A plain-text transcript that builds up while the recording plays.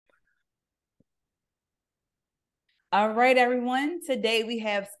All right, everyone. Today we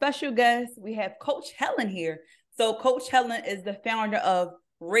have special guests. We have Coach Helen here. So, Coach Helen is the founder of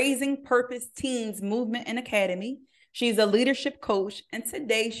Raising Purpose Teens Movement and Academy. She's a leadership coach, and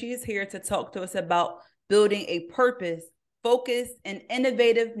today she is here to talk to us about building a purpose, focused, and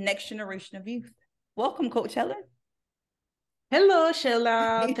innovative next generation of youth. Welcome, Coach Helen. Hello,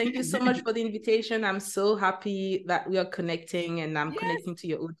 Sheila. Thank you so much for the invitation. I'm so happy that we are connecting and I'm Yes. connecting to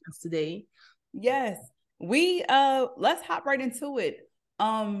your audience today. Yes. We let's hop right into it.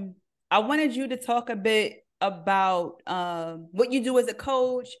 I wanted you to talk a bit about what you do as a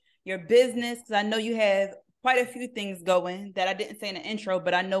coach, your business, because I know you have quite a few things going that I didn't say in the intro,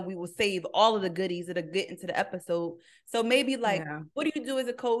 but I know we will save all of the goodies that'll get into the episode. So maybe what do you do as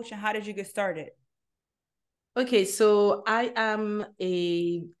a coach and how did you get started? Okay, so I am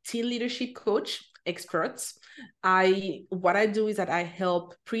a teen leadership coach expert. What I do is that I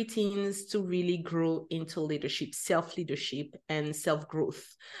help preteens to really grow into leadership, self-leadership and self-growth.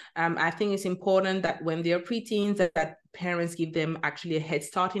 I think it's important that when they're preteens that parents give them actually a head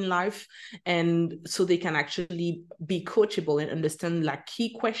start in life, and so they can actually be coachable and understand like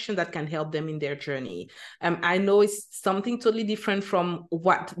key questions that can help them in their journey. I know it's something totally different from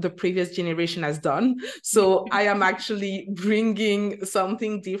what the previous generation has done. So I am actually bringing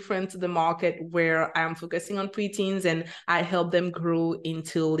something different to the market where I am focusing on preteens and I help them grow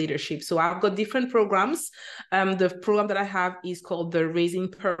into leadership. So I've got different programs. The program that I have is called the Raising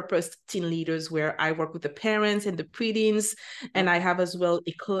Purpose Teen Leaders, where I work with the parents and the preteens. And I have as well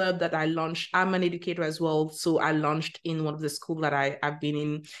a club that I launched. I'm an educator as well. So I launched in one of the schools that I've been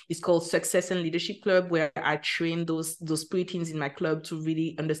in. It's called Success and Leadership Club, where I train those preteens in my club to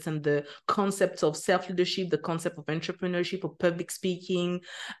really understand the concepts of self-leadership, the concept of entrepreneurship, of public speaking,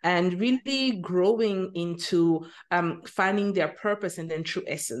 and really growing into finding their purpose and then true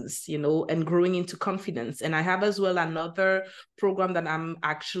essence, and growing into confidence. And I have as well another program that I'm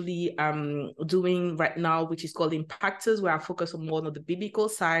actually doing right now, which is called Impactors, where I focus on more on the biblical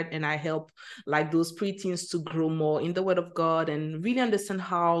side, and I help like those preteens to grow more in the Word of God and really understand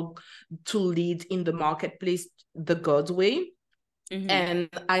how to lead in the marketplace the God's way. Mm-hmm. And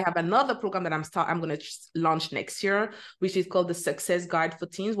I have another program that I'm going to launch next year, which is called the Success Guide for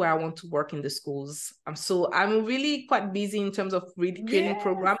Teens, where I want to work in the schools. So I'm really quite busy in terms of really creating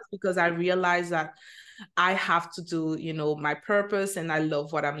programs, because I realize that I have to do, my purpose, and I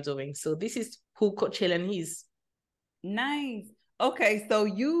love what I'm doing. So this is who Coach Helen is. Nice. Okay, so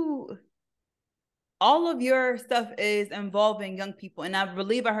all of your stuff is involving young people, and I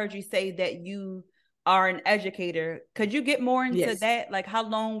believe I heard you say that you are an educator. Could you get more into that? Like, how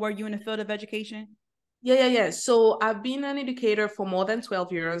long were you in the field of education? Yeah. So I've been an educator for more than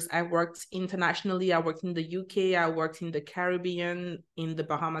 12 years. I worked internationally. I worked in the UK. I worked in the Caribbean, in the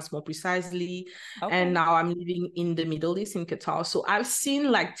Bahamas more precisely. Okay. And now I'm living in the Middle East, in Qatar. So I've seen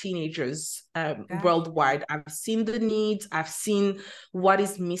like teenagers worldwide. I've seen the needs. I've seen what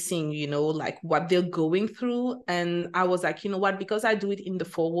is missing, like what they're going through. And I was like, you know what, because I do it in the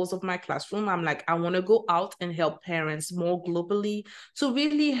four walls of my classroom, I'm like, I want to go out and help parents more globally to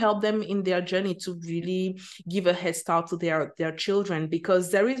really help them in their journey, to really give a head start to their children,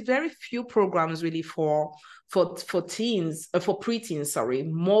 because there is very few programs really for teens, for preteens, sorry,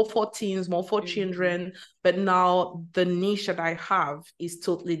 more for teens, more for children. But now the niche that I have is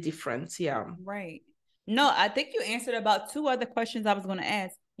totally different. Yeah. Right. No, I think you answered about two other questions I was going to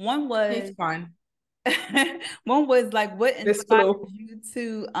ask. One was, it's fine. One was like, what inspired you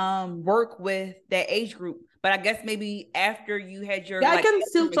to work with that age group? But I guess maybe after you had your I can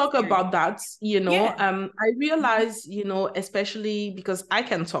still talk about that, I realize, especially because I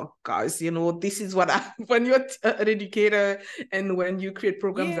can talk, guys, this is what when you're an educator and when you create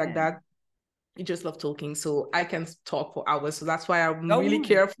programs like that, you just love talking. So I can talk for hours. So that's why I'm really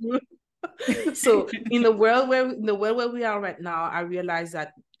careful. So in the world where we are right now, I realize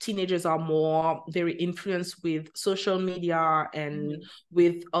that teenagers are very influenced with social media and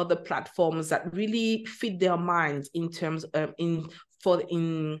with other platforms that really fit their minds in terms of for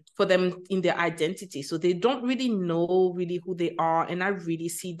them in their identity. So they don't really know really who they are. And I really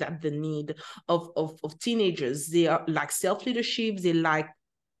see that the need of teenagers, they are like self-leadership, they like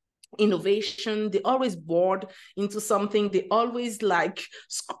innovation, they always bored into something, they always like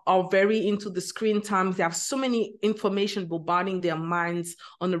are very into the screen time, they have so many information bombarding their minds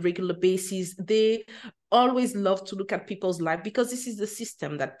on a regular basis, they always love to look at people's life, because this is the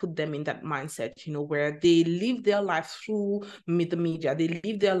system that put them in that mindset, where they live their life through the media, they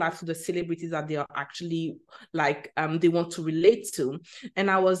live their life through the celebrities that they are actually like, they want to relate to.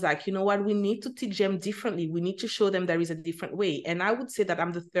 And I was like, you know what, we need to teach them differently. We need to show them there is a different way. And I would say that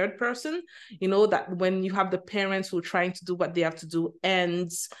I'm the third person, that when you have the parents who are trying to do what they have to do,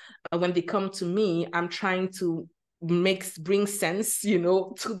 and when they come to me, I'm trying to bring sense,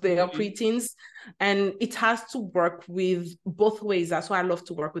 to their preteens. And it has to work with both ways. That's why I love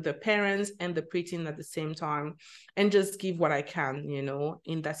to work with the parents and the preteen at the same time, and just give what I can,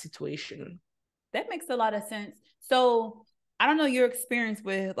 in that situation. That makes a lot of sense. So I don't know your experience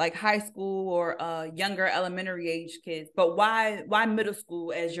with like high school or younger elementary age kids, but why middle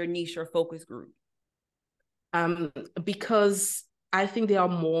school as your niche or focus group? Because I think they are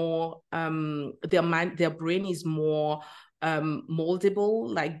more, their brain is more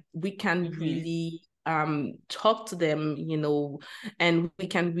moldable. Like we can really talk to them, and we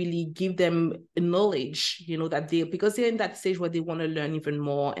can really give them knowledge, that because they're in that stage where they want to learn even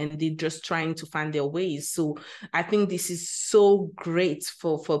more, and they're just trying to find their ways. So I think this is so great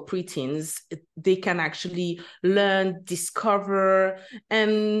for preteens. They can actually learn, discover,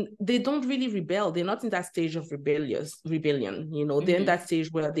 and they don't really rebel. They're not in that stage of rebellion. They're in that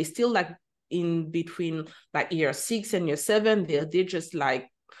stage where they still like in between like year 6 and year 7. They're just like,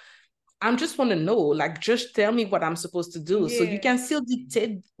 I just want to know, like, just tell me what I'm supposed to do. So you can still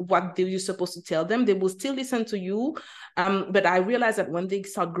dictate what you're supposed to tell them. They will still listen to you. But I realize that when they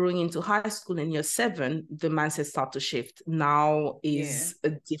start growing into high school in year 7, the mindset start to shift. Now is a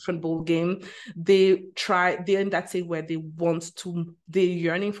different ball game. They're in that stage where they're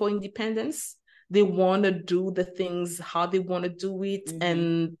yearning for independence. They want to do the things how they want to do it.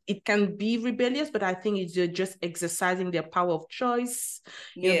 And it can be rebellious, but I think they're just exercising their power of choice.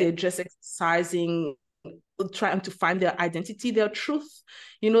 They're just exercising, trying to find their identity, their truth.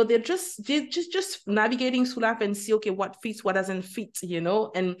 They're just navigating through life and see, okay, what fits, what doesn't fit,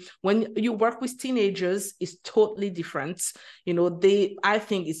 and when you work with teenagers, it's totally different. I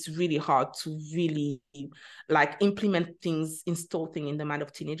think it's really hard to really like implement things, install things in the mind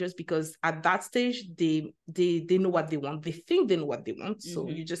of teenagers, because at that stage they know what they want. They think they know what they want. So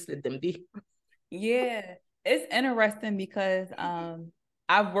you just let them be. Yeah, it's interesting because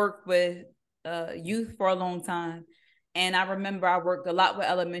I've worked with youth for a long time, and I remember I worked a lot with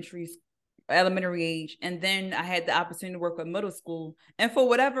elementary age, and then I had the opportunity to work with middle school. And for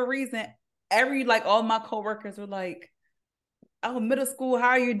whatever reason, all my coworkers were like, "Oh, middle school, how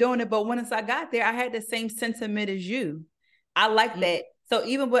are you doing it?" But once I got there, I had the same sentiment as you. I like that. So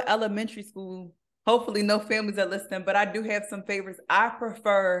even with elementary school, hopefully no families are listening, but I do have some favorites. I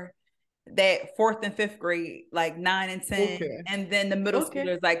prefer that 4th and 5th grade, like 9 and 10, and then the middle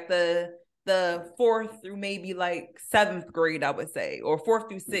schoolers, like the 4th through maybe like 7th grade, I would say, or 4th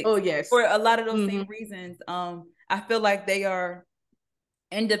through 6th. Oh yes, for a lot of those same reasons. I feel like they are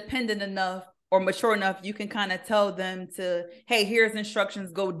independent enough or mature enough. You can kind of tell them to, hey, here's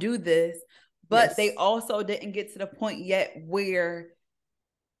instructions, go do this. But they also didn't get to the point yet where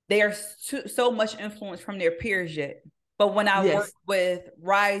they are so much influenced from their peers yet. But when I work with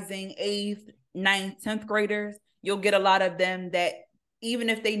rising 8th, 9th, 10th graders, you'll get a lot of them that even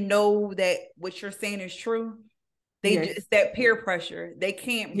if they know that what you're saying is true, it's that peer pressure. They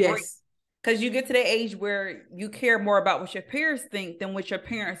can't break, because you get to the age where you care more about what your peers think than what your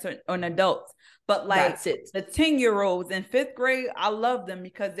parents or adults. But like the 10-year-olds in 5th grade, I love them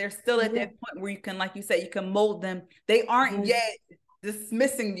because they're still at that point where you can, like you said, you can mold them. They aren't yet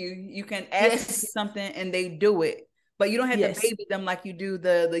dismissing you. You can ask them something and they do it, but you don't have to baby them like you do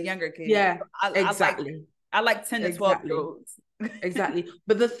the younger kids. I like 10 to 12-year-olds. Exactly.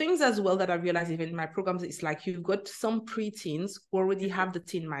 But the things as well that I realized even in my programs, it's like you've got some preteens who already have the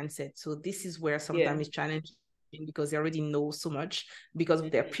teen mindset. So this is where sometimes it's challenging, because they already know so much because of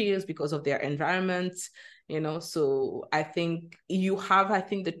their peers, because of their environment, so I think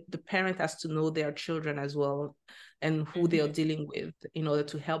the parent has to know their children as well and who they are dealing with in order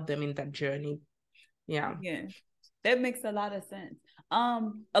to help them in that journey. Yeah, that makes a lot of sense.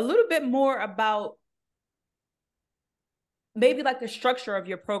 A little bit more about maybe like the structure of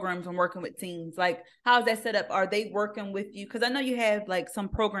your programs and working with teens. Like, how's that set up? Are they working with you? Because I know you have like some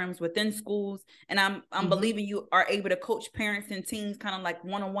programs within schools, and I'm believing you are able to coach parents and teens kind of like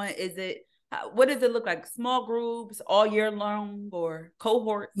one-on-one. What does it look like? Small groups all year long, or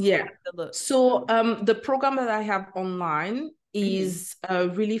cohorts? So the program that I have online, is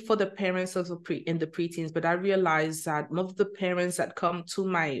really for the parents of the preteens. But I realize that most of the parents that come to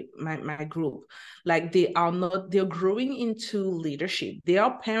my group, like they're growing into leadership. They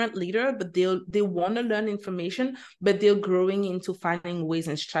are parent leader, but they want to learn information, but they're growing into finding ways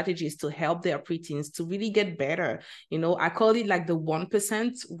and strategies to help their preteens to really get better. I call it like the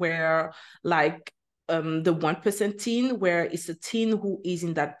 1%, where like the 1% teen, where it's a teen who is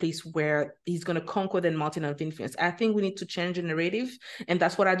in that place where he's going to conquer the mountain of influence. I think we need to change the narrative. And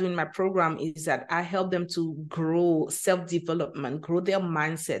that's what I do in my program, is that I help them to grow self-development, grow their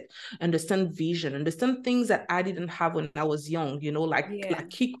mindset, understand vision, understand things that I didn't have when I was young, like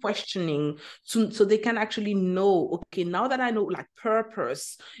keep questioning, so they can actually know, okay, now that I know like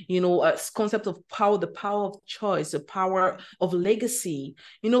purpose, a concept of power, the power of choice, the power of legacy,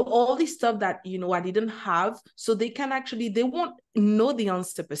 all this stuff that, I didn't have. So they won't know the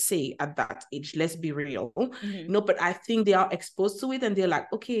answer per se at that age, let's be real. But I think they are exposed to it and they're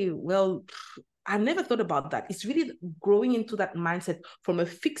like, okay, well, I never thought about that. It's really growing into that mindset, from a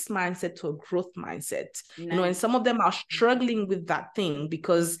fixed mindset to a growth mindset. Nice. And some of them are struggling with that thing,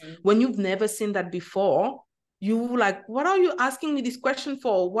 because when you've never seen that before, you like, what are you asking me this question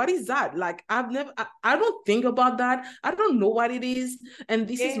for? What is that? Like, I don't think about that. I don't know what it is. And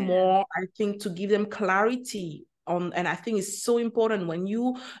this is more, I think, to give them clarity on. And I think it's so important when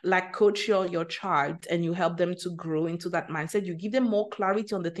you like coach your child and you help them to grow into that mindset, you give them more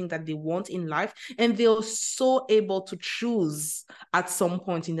clarity on the thing that they want in life, and they're so able to choose at some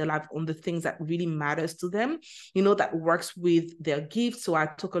point in their life on the things that really matters to them, that works with their gifts. So I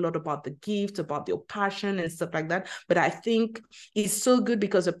talk a lot about the gift, about their passion and stuff like that. But I think it's so good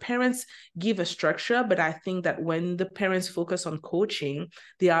because the parents give a structure, but I think that when the parents focus on coaching,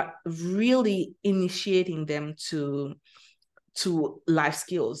 they are really initiating them to life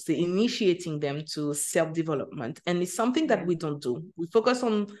skills. They're initiating them to self-development. And it's something that we don't do. We focus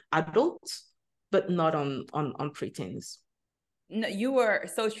on adults, but not on preteens. No, you were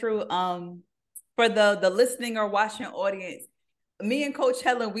so true. For the listening or watching audience, me and Coach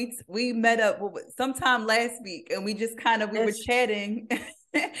Helen, we met up sometime last week, and we just we were chatting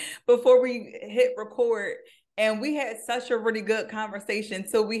before we hit record, and we had such a really good conversation.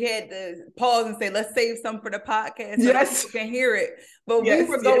 So we had to pause and say, let's save some for the podcast so that people can hear it. But we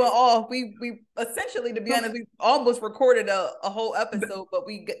were going off. We essentially, to be honest, we almost recorded a whole episode, but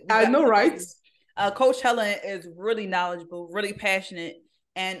we I know, right? Coach Helen is really knowledgeable, really passionate.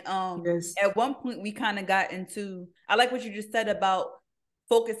 And at one point we kind of got into, I like what you just said about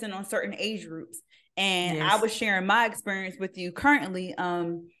focusing on certain age groups. And I was sharing my experience with you currently.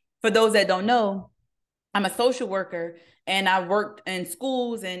 For those that don't know, I'm a social worker and I worked in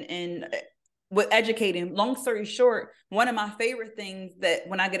schools and with educating. Long story short, one of my favorite things that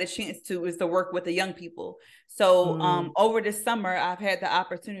when I get a chance to is to work with the young people. So over this summer, I've had the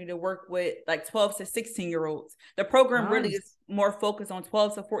opportunity to work with like 12 to 16-year-olds. The program really is more focused on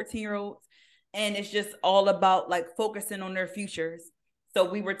 12 to 14-year-olds. And it's just all about like focusing on their futures. So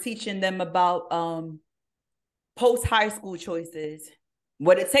we were teaching them about post-high school choices,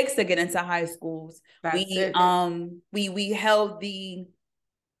 what it takes to get into high schools. We held the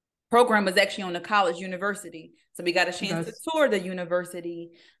program was actually on a college university. So we got a chance to tour the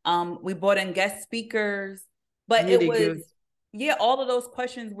university. We brought in guest speakers, but really it was good. All of those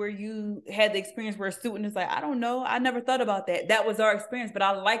questions where you had the experience where a student is like, I don't know, I never thought about that. That was our experience, but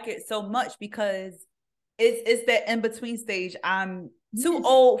I like it so much because it's that in-between stage. I'm too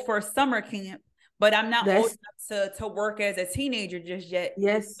old for summer camp, but I'm not old enough to work as a teenager just yet.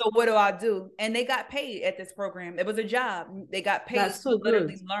 So what do? And they got paid at this program. It was a job. They got paid to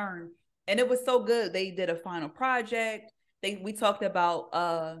literally learn. And it was so good. They did a final project. We talked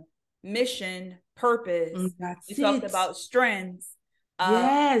about mission, purpose. We talked about strengths,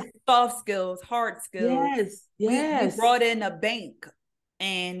 soft skills, hard skills. We brought in a bank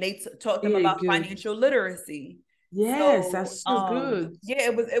and they talked them about financial literacy. That's so good.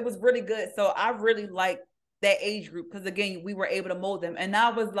 It was really good. So I really like that age group because again, we were able to mold them. And I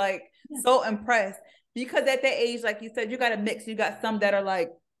was like so impressed because at that age, like you said, you got a mix. You got some that are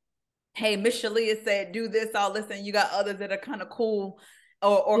like, hey, Miss Shalia said, do this, I'll listen. You got others that are kind of cool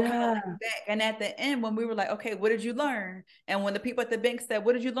or kind of like back. And at the end, when we were like, okay, what did you learn? And when the people at the bank said,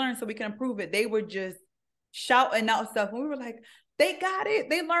 what did you learn so we can improve it? They were just shouting out stuff. And we were like, they got it.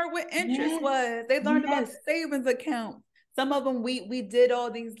 They learned what interest was. They learned about the savings account. Some of them, we did all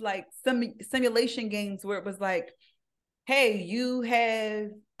these like simulation games where it was like, hey, you have,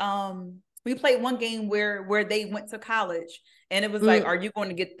 we played one game where they went to college and it was like, are you going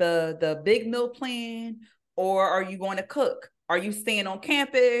to get the big meal plan or are you going to cook? Are you staying on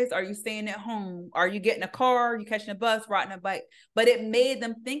campus? Are you staying at home? Are you getting a car? Are you catching a bus, riding a bike? But it made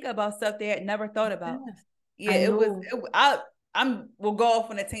them think about stuff they had never thought about. Yes, Yeah, I it was. know. We'll go off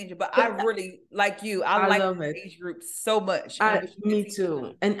on a tangent, but I really like you. I I like love this it. age group so much, and wish you could Me teach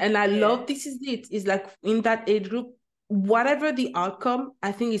too. And I them. love this is it. It's like in that age group, whatever the outcome,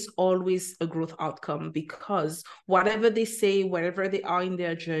 I think it's always a growth outcome because whatever they say, wherever they are in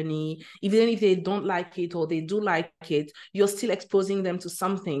their journey, even if they don't like it or they do like it, you're still exposing them to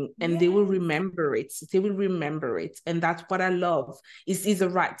something and Yeah. they will remember it. They will remember it. And that's what I love. Is the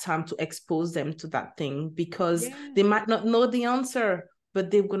right time to expose them to that thing because Yeah. they might not know the answer, but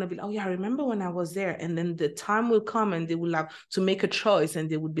they're going to be like, oh yeah, I remember when I was there. And then the time will come and they will have to make a choice and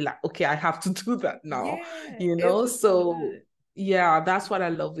they would be like, okay, I have to do that now, Yeah. you It know? was so So good. yeah, that's what I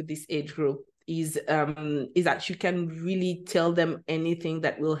love with this age group is that you can really tell them anything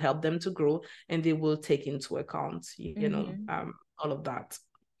that will help them to grow and they will take into account, all of that.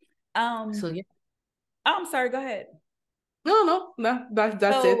 So Um, yeah. I'm sorry, go ahead. No,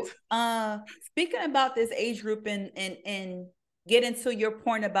 that's it. So, speaking about this age group and getting to your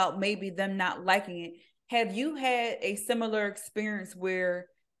point about maybe them not liking it, have you had a similar experience where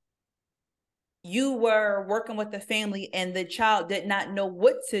you were working with the family and the child did not know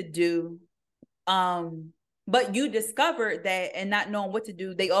what to do, but you discovered that, and not knowing what to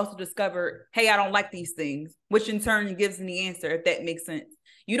do, they also discovered, hey, I don't like these things, which in turn gives them the answer, if that makes sense.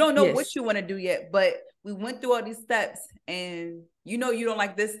 You don't know what Yes. you want to do yet, but we went through all these steps and you know you don't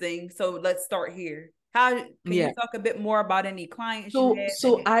like this thing, so let's start here. How can you Yeah. talk a bit more about any clients you So had that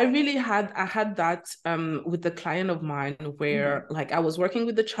so I really had that with the client of mine where mm-hmm. like I was working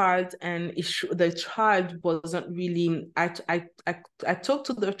with the child and the child wasn't really I talked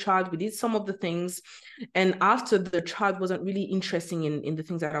to the child, we did some of the things, and after the child wasn't really interested in the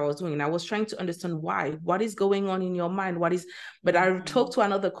things that I was doing, and I was trying to understand why, what is going on in your mind, what is, but I Mm-hmm. talked to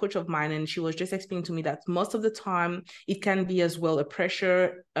another coach of mine and she was just explaining to me that most of the time it can be as well a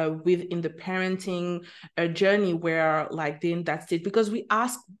pressure within the parenting a journey where like they're in that state because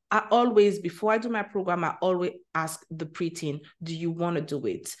I always, before I do my program, I always ask the preteen, do you want to do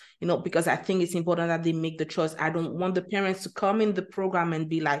it? Because I think it's important that they make the choice. I don't want the parents to come in the program and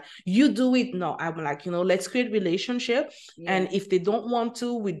be like, you do it. No, I'm like, let's create relationship. Yeah. And if they don't want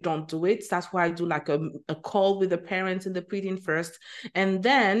to, we don't do it. That's why I do like a call with the parents and the preteen first. And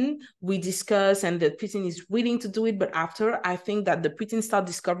then we discuss and the preteen is willing to do it. But after, I think that the preteen start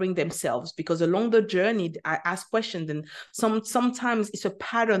discovering themselves because along the journey, I ask questions and sometimes it's a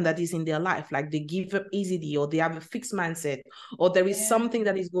pattern that is in their life, like they give up easily or they have a fixed mindset or there is Yeah. something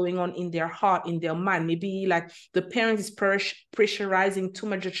that is going on in their heart, in their mind. Maybe like the parent is pressurizing too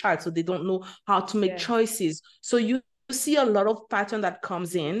much the child so they don't know how to make Yes. choices. So you see a lot of pattern that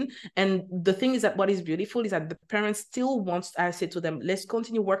comes in, and the thing is that what is beautiful is that the parents still wants, I say to them, let's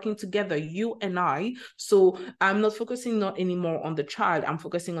continue working together, you and I. So I'm not focusing not anymore on the child, I'm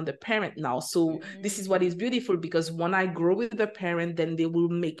focusing on the parent now. So this is what is Mm-hmm. beautiful because when I grow with the parent, then they will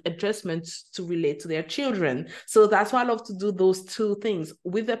make adjustments to relate to their children. So that's why I love to do those two things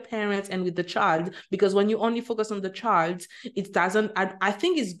with the parents and with the child, because when you only focus on the child, it doesn't, I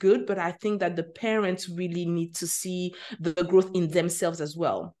think it's good, but I think that the parents really need to see the growth in themselves as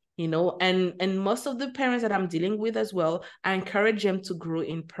well. And most of the parents that I'm dealing with as well, I encourage them to grow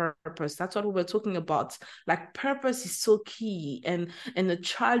in purpose. That's what we were talking about. Like purpose is so key, and the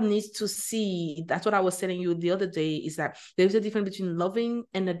child needs to see. That's what I was telling you the other day, is that there's a difference between loving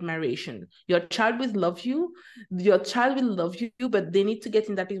and admiration. Your child will love you, but they need to get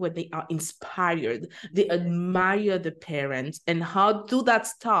in that place where they are inspired, they Yes. admire the parents. And how do that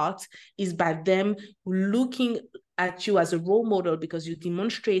start is by them looking at you as a role model, because you're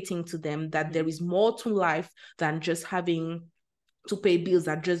demonstrating to them that there is more to life than just having to pay bills,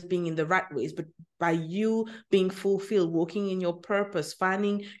 that just being in the right ways, but by you being fulfilled, walking in your purpose,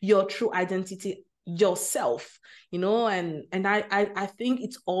 finding your true identity yourself. And I think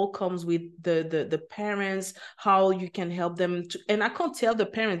it all comes with the parents, how you can help them to, and I can't tell the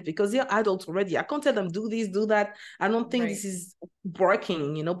parents because they're adults already, I can't tell them do this, do that. I don't think Right. this is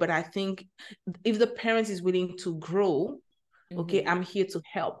working, but I think if the parent is willing to grow, okay, Mm-hmm. I'm here to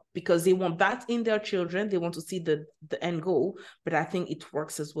help, because they want that in their children, they want to see the end goal. But I think it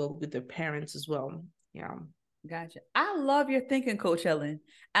works as well with the parents as well. Yeah. Gotcha. I love your thinking, Coach Helen.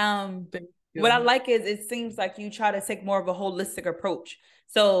 Um, Thank what I you. like is it seems like you try to take more of a holistic approach.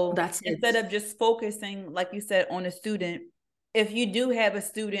 So That's it. instead of just focusing, like you said, on a student, if you do have a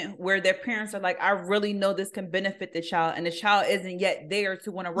student where their parents are like, I really know this can benefit the child, and the child isn't yet there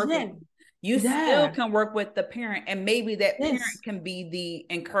to want to work with Yeah. you, You still Yeah. can work with the parent, and maybe that parent Yes. can be the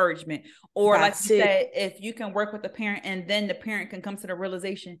encouragement. Or like you That's it. said, if you can work with the parent and then the parent can come to the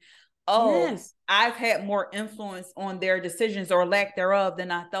realization, oh, Yes. I've had more influence on their decisions or lack thereof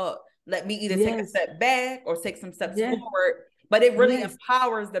than I thought. Let me either take a Yes. step back or take some steps Yeah. forward. But it really Yes.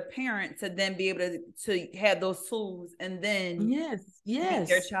 empowers the parent to then be able to have those tools and then Yes. meet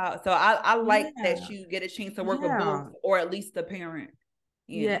their Yes. child. So I like that Yeah. you get a chance to work with both, Yeah. or at least the parent.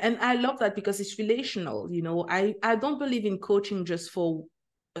 Yeah. Yeah, and I love that because it's relational. I don't believe in coaching just for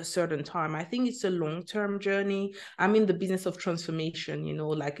a certain time. I think it's a long-term journey. I'm in the business of transformation,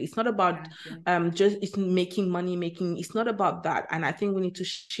 like it's not about Gotcha. just it's making money, it's not about that. And I think we need to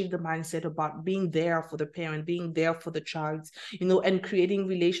shift the mindset about being there for the parent, being there for the child, and creating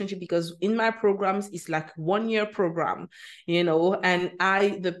relationship, because in my programs it's like 1 year program, and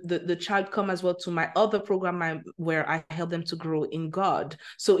the child come as well to my other program where I help them to grow in God.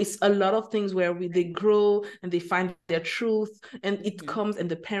 So it's a lot of things where they grow and they find their truth, and it Mm-hmm. comes and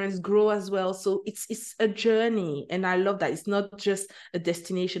the parents grow as well. So it's a journey, and I love that it's not just a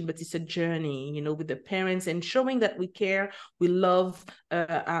destination, but it's a journey, with the parents, and showing that we care, we love.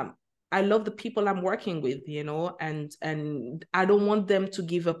 I love the people I'm working with, and I don't want them to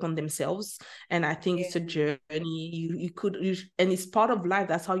give up on themselves. And I think it's a Yeah. journey. And it's part of life.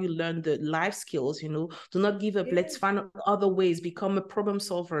 That's how you learn the life skills. Do not give up. Yeah. Let's find other ways. Become a problem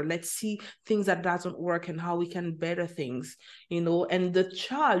solver. Let's see things that doesn't work and how we can better things. And the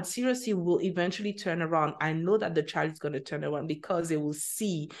child seriously will eventually turn around. I know that the child is going to turn around because they will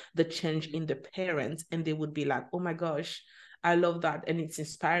see the change in the parents, and they would be like, oh my gosh, I love that. And it's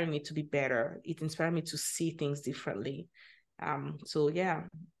inspiring me to be better. It inspired me to see things differently. So yeah.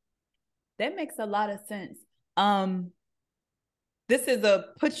 That makes a lot of sense. Um, this is a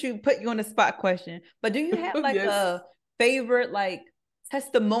put you on the spot question, but do you have like Yes. a favorite like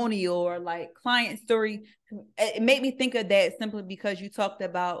testimonial or like client story? It made me think of that simply because you talked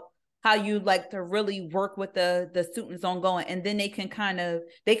about how you like to really work with the students ongoing, and then they can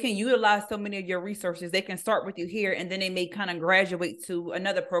utilize so many of your resources. They can start with you here, and then they may kind of graduate to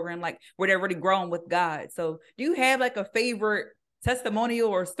another program like where they're really growing with God. So do you have like a favorite testimonial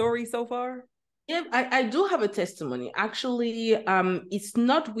or story so far? Yeah, I do have a testimony. Actually, it's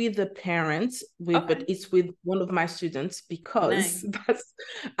not with the parents, but Okay. it's with one of my students, because Nice.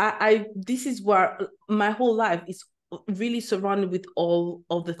 I this is where my whole life is really surrounded with all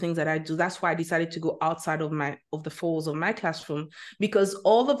of the things that I do. That's why I decided to go outside of the fours of my classroom, because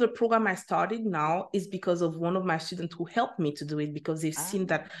all of the program I started now is because of one of my students who helped me to do it, because they've Ah, seen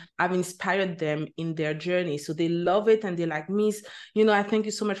that I've inspired them in their journey. So they love it, and they're like, Miss, I thank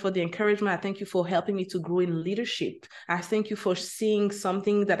you so much for the encouragement. I thank you for helping me to grow in leadership. I thank you for seeing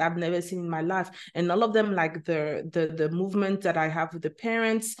something that I've never seen in my life. And all of them, like the movement that I have with the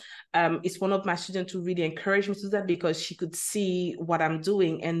parents, it's one of my students who really encouraged me to that, because she could see what I'm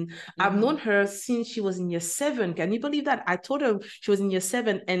doing. And I've known mm-hmm. her since she was in year 7. Can you believe that? I told her she was in year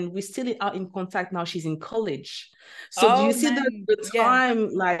 7, and we still are in contact now. She's in college. So do you Oh, see that nice. the Yes. time,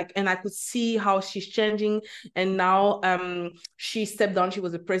 like, and I could see how she's changing. And now she stepped down. She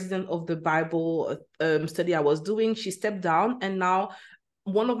was the president of the Bible study I was doing. She stepped down, and now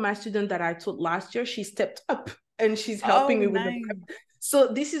one of my students that I taught last year, she stepped up, and she's helping Oh, me with the nice. Bible.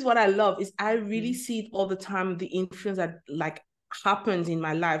 So this is what I love, is I really Mm-hmm. see it all the time, the influence that like happens in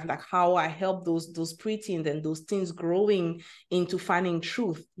my life, like how I help those preteens and those teens growing into finding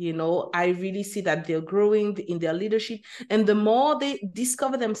truth. I really see that they're growing in their leadership, and the more they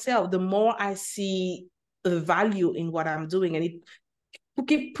discover themselves, the more I see the value in what I'm doing, and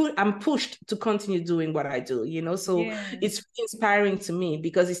I'm pushed to continue doing what I do, so Yeah. it's inspiring to me,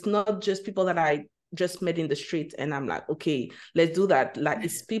 because it's not just people that I just met in the street and I'm like, okay, let's do that. Like,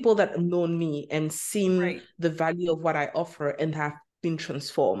 it's people that have known me and seen Right. the value of what I offer and have been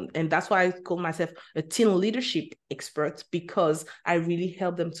transformed. And that's why I call myself a teen leadership expert, because I really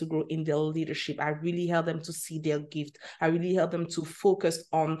help them to grow in their leadership. I really help them to see their gift. I really help them to focus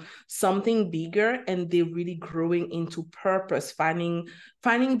on something bigger, and they're really growing into purpose, finding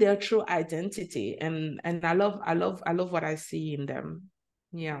their true identity. And I love what I see in them.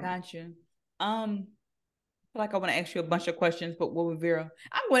 Yeah. Gotcha. I feel like I want to ask you a bunch of questions, but what with Vera?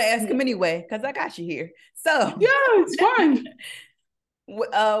 I'm going to ask Yeah, him anyway because I got you here. So, it's fine.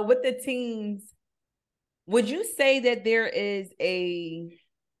 with the teens, would you say that there is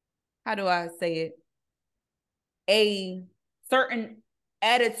how do I say it? A certain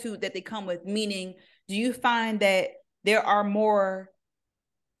attitude that they come with? Meaning, do you find that there are more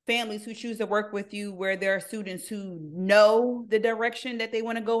families who choose to work with you where there are students who know the direction that they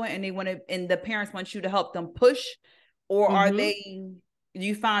want to go in and and the parents want you to help them push? Or are Mm-hmm. they do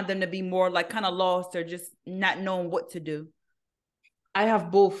you find them to be more like kind of lost or just not knowing what to do? I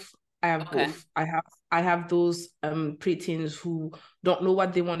have both. I have Okay. both. I have those preteens who don't know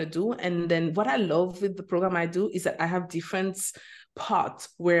what they want to do. And then what I love with the program I do is that I have different parts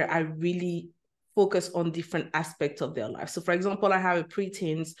where I really focus on different aspects of their life. So for example, I have a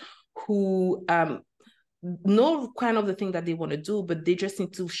preteens who know kind of the thing that they want to do, but they just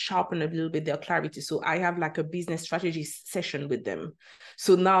need to sharpen a little bit their clarity. So I have like a business strategy session with them.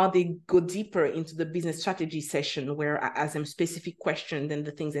 So now they go deeper into the business strategy session where I ask them specific questions and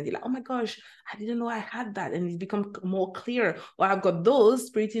the things, and they're like, oh my gosh, I didn't know I had that. And it's become more clear. Or I've got those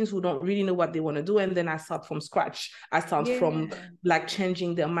preteens who don't really know what they want to do. And then I start from scratch. I start from Yeah. like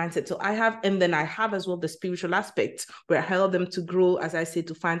changing their mindset. So and then I have as well the spiritual aspect where I help them to grow, as I say,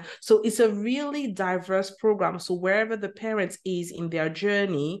 to find. So it's a really diverse program. So wherever the parents is in their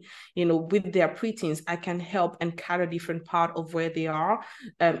journey, with their preteens, I can help and carry a different part of where they are.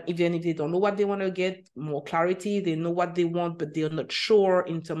 Even if they don't know what they want to get more clarity, they know what they want, but they're not sure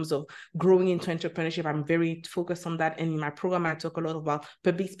in terms of growing into entrepreneurship. I'm very focused on that. And in my program, I talk a lot about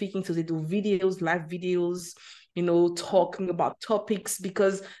public speaking. So they do videos, live videos, talking about topics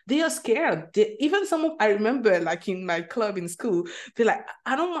because they are scared. Even I remember like in my club in school, they're like,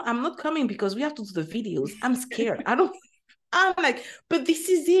 I'm not coming because we have to do the videos. I'm scared. I'm like, but this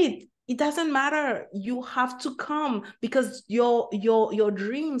is it. It doesn't matter. You have to come because your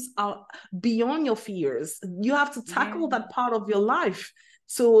dreams are beyond your fears. You have to Yeah. tackle that part of your life.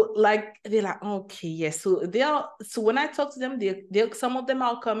 So like they're like, okay, yes. So when I talk to them, they some of them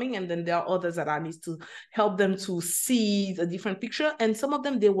are coming, and then there are others that I need to help them to see the different picture. And some of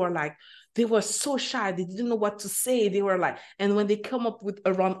them they were so shy. They didn't know what to say. They were like, and when they come up with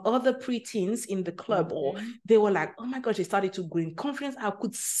around other preteens in the club, or Mm-hmm. they were like, oh my gosh, they started to gain confidence. I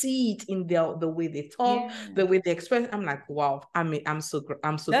could see it in the way they talk, Yeah. the way they express. I'm like, wow. I mean, I'm so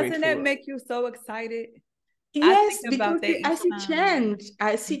Doesn't that grateful. make you so excited? I think Yes, about because that I each see time. change.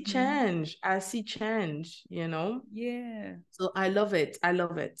 I see Mm-hmm. change. I see change. Yeah. So I love it. I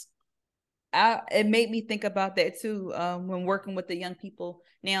love it. It made me think about that too when working with the young people.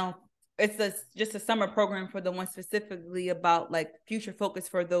 Now, just a summer program for the one specifically about like future focus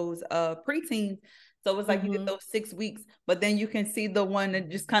for those preteens. So it's like you get Mm-hmm. those 6 weeks, but then you can see the one that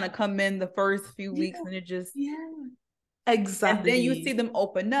just kind of come in the first few weeks Yeah. and it just Yeah. and then you see Exactly. them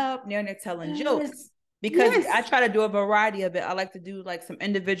open up. Now they're telling jokes Yes. because I Yes. try to do a variety of it. I like to do like some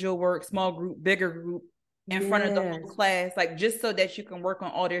individual work, small group, bigger group in front of the whole Yes. class, like just so that you can work on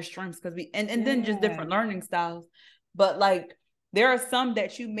all their strengths because and then just Yeah. different learning styles. But like there are some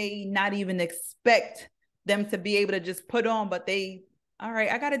that you may not even expect them to be able to just put on, but they all right,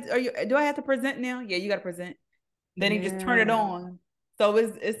 do I have to present now? Yeah, you gotta present. Then he just turn it Yeah. on. So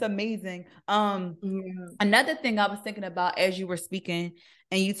it's amazing. Yeah. Another thing I was thinking about as you were speaking,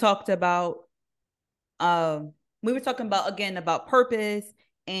 and you talked about, um, we were talking about again about purpose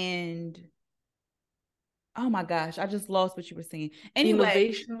and oh my gosh, I just lost what you were saying. Anyway,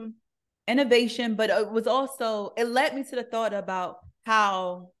 Innovation. innovation, but it was also it led me to the thought about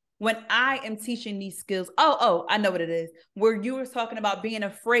how when I am teaching these skills, I know what it is. Where you were talking about being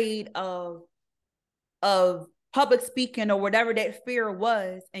afraid of public speaking or whatever that fear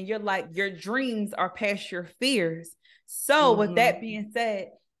was, and you're like your dreams are past your fears. So with that Mm-hmm. being said,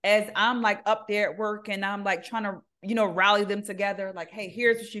 as I'm like up there at work and I'm like trying to rally them together, like, hey,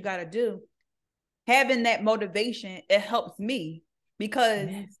 here's what you got to do, having that motivation, it helps me because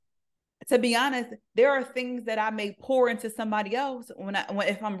Yes. to be honest, there are things that I may pour into somebody else when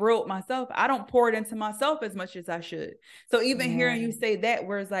if I'm real with myself, I don't pour it into myself as much as I should. So even Yeah. hearing you say that,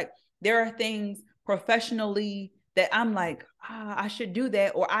 where it's like there are things professionally that I'm like, I should do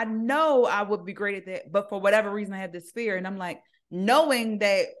that, or I know I would be great at that, but for whatever reason I have this fear, and I'm like knowing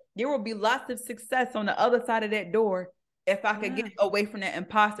that there will be lots of success on the other side of that door if I could get Yeah. away from that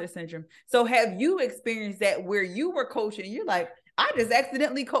imposter syndrome. So have you experienced that where you were coaching, you're like, I just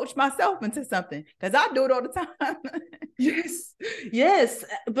accidentally coached myself into something because I do it all the time. Yes. Yes.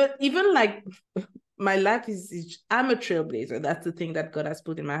 But even like my life is I'm a trailblazer. That's the thing that God has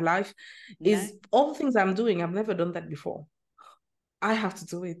put in my life. Nice. Is all the things I'm doing, I've never done that before. I have to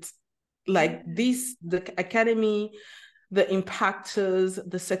do it. Yeah. Like this, the academy, the impactors,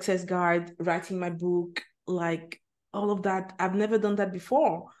 the success guide, writing my book, like all of that. I've never done that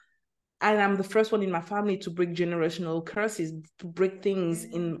before. And I'm the first one in my family to break generational curses, to break things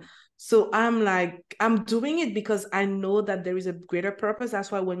Yeah. in. So I'm like, I'm doing it because I know that there is a greater purpose.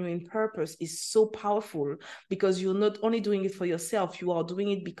 That's why when you're in purpose, it's so powerful because you're not only doing it for yourself, you are doing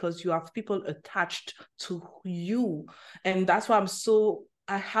it because you have people attached to you. And that's why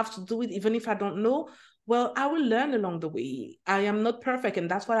I have to do it, even if I don't know. Well, I will learn along the way. I am not perfect. And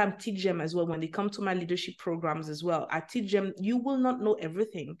that's what I teach them as well. When they come to my leadership programs as well, I teach them, you will not know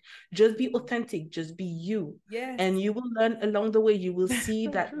everything. Just be authentic, just be you. Yes. And you will learn along the way. You will That's see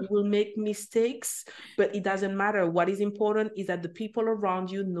so that true. you will make mistakes, but it Yeah. doesn't matter. What is important is that the people around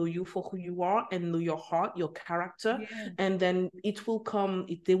you know you for who you are and know your heart, your character. Yeah. And then it will come,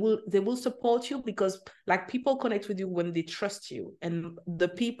 they will support you, because like people connect with you when they trust you. And the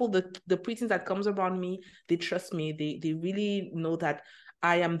people, the preteens that comes around me, they trust me. They really know that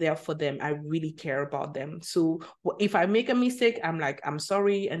I am there for them. I really care about them. So if I make a mistake, I'm like, I'm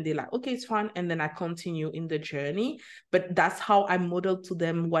sorry. And they're like, okay, it's fine. And then I continue in the journey. But that's how I model to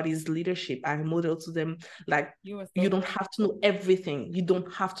them what is leadership. I model to them, like, You are so you don't right. have to know everything. You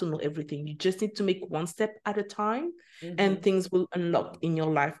don't have to know everything. You just need to make one step at a time, and things will unlock in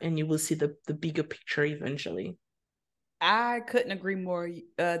your life, and you will see the bigger picture eventually. I couldn't agree more.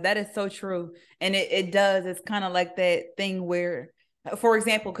 That is so true. And it does. It's kind of like that thing where, for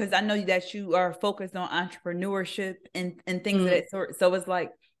example, because I know that you are focused on entrepreneurship and things of Mm. that sort. So it's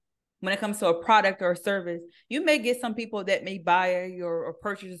like when it comes to a product or a service, you may get some people that may buy your or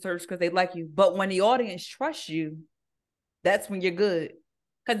purchase a service because they like you. But when the audience trusts you, that's when you're good.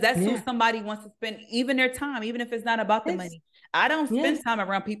 Because that's who Yeah. somebody wants to spend even their time, even if it's not about the Yes. money. I don't spend Yes. time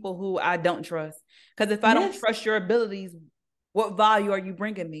around people who I don't trust. Because if I don't Yes. trust your abilities, what value are you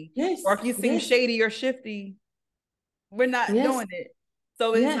bringing me? Or Yes. if you seem Yes. shady or shifty, we're not Yes. doing it.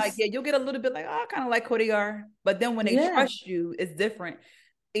 So it's like, Yes. yeah, you'll get a little bit like, oh, I kind of like who they are. But then when they Yeah. trust you, it's different.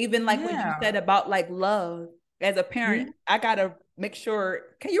 Even like what you said Yeah. about like love as a parent, Yeah. I gotta make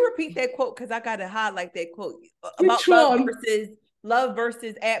sure. Can you repeat that quote? Because I gotta highlight that quote about Which one? love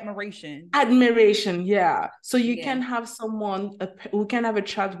versus admiration. Admiration. Yeah. So you Yeah, can have someone who can have a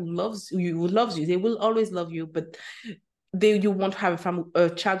child who loves you, who loves you. They will always love you, but you won't have a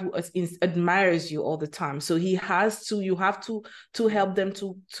child who admires you all the time. So you have to yeah, help them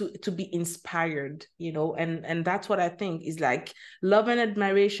to be inspired, and that's what I think is like love and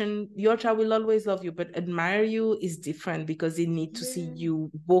admiration. Your child will always love you, but admire you is different, because they need to see yeah,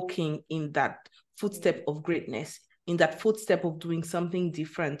 you walking in that yeah, footstep of greatness, in that footstep of doing something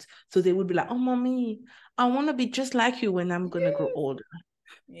different. So they would be like, oh, mommy, I want to be just like you when I'm gonna grow yeah, older.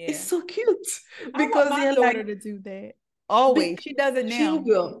 It's yeah. so cute, I want because my they're like, daughter to do that. Always, she does it she now,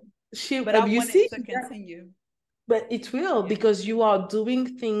 will. but I You want it see, to continue. but it will, Yeah, because you are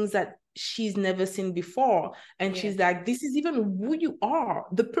doing things that she's never seen before. And yeah, she's like, this is even who you are.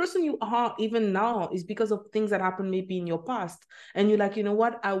 The person you are even now is because of things that happened maybe in your past. And you're like, you know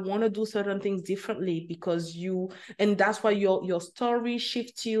what? I want to do certain things differently, because and that's why your story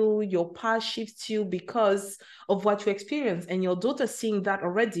shifts you, your past shifts you, because of what you experience. And your daughter seeing that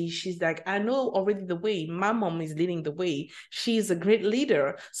already, she's like, I know already the way. My mom is leading the way. She's a great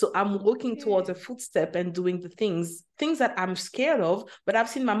leader. So I'm working yeah, towards a footstep and doing the things that I'm scared of, but I've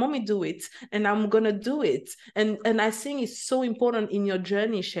seen my mommy do it, and I'm gonna do it. And I think it's so important in your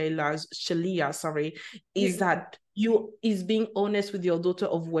journey, Shalia, sorry, is yeah, that you is being honest with your daughter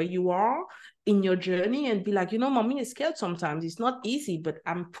of where you are in your journey, and be like, mommy is scared sometimes. It's not easy, but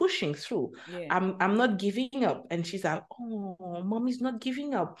I'm pushing through. yeah. I'm not giving up. And she's like, oh, mommy's not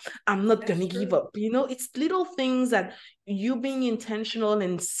giving up. I'm not That's gonna give true. up. It's little things that you being intentional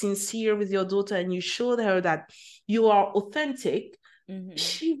and sincere with your daughter, and you showed her that you are authentic. Mm-hmm.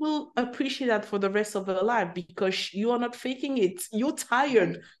 She will appreciate that for the rest of her life, because you are not faking it. You're tired.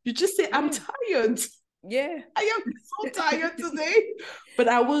 Right. You just say, I'm Yeah, tired. yeah, I am so tired today. But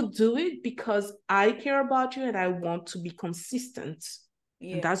I will do it because I care about you and I want to be consistent.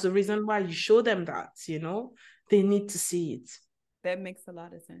 And yeah. that's the reason why you show them that. They need to see it. That makes a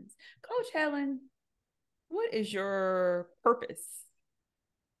lot of sense. Coach Helen, what is your purpose?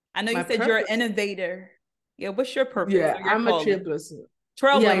 I know you My said you're an purpose. innovator. Yeah, what's your purpose Yeah, or your I'm a calling? trailblazer. Yeah,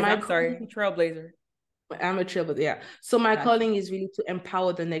 Trailblazer. my I'm sorry, calling, trailblazer. amateur, but yeah. So my Gotcha. calling is really to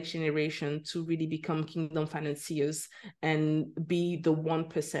empower the next generation to really become kingdom financiers and be the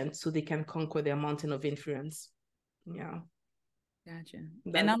 1% so they can conquer their mountain of influence. Yeah. Gotcha.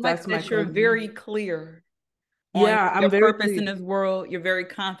 And I like That's my that you're calling. very clear on Yeah, your I'm very purpose clear. in this world. You're very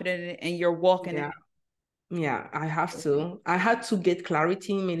confident in it and you're walking in Yeah. it. Yeah, I have Okay. to. I had to get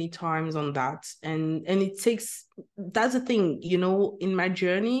clarity many times on that. And it takes, that's the thing, in my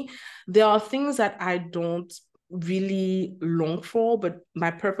journey, there are things that I don't really long for, but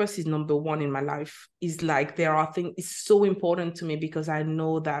my purpose is number one in my life. Is like there are things, it's so important to me because I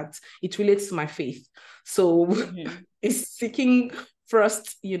know that it relates to my faith. So Mm-hmm. it's seeking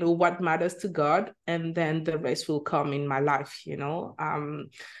first, what matters to God, and then the rest will come in my life,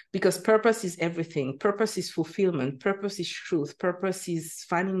 because purpose is everything. Purpose is fulfillment. Purpose is truth. Purpose is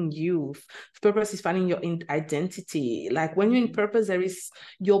finding you. Purpose is finding your identity. Like when you're in purpose,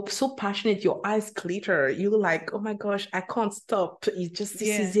 you're so passionate, your eyes glitter. You're like, oh my gosh, I can't stop. It's just,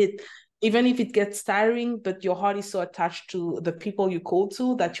 this is it. Even if it gets tiring, but your heart is so attached to the people you call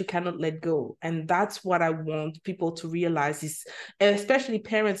to that you cannot let go. And that's what I want people to realize, is, especially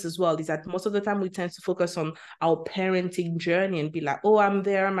parents as well, is that most of the time we tend to focus on our parenting journey and be like, oh, I'm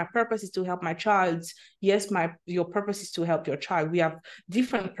there. My purpose is to help my child. Yes, your purpose is to help your child. We have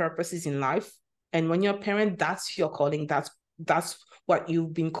different purposes in life. And when you're a parent, that's your calling. That's what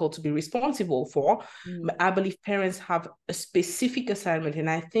you've been called to be responsible for. I believe parents have a specific assignment. And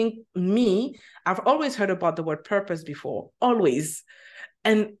I think I've always heard about the word purpose before, always.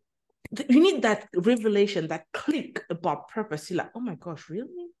 And you need that revelation, that click about purpose. You're like, oh my gosh,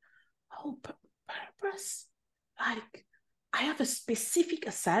 really? Oh, purpose? Like, I have a specific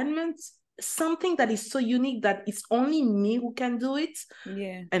assignment, something that is so unique that it's only me who can do it.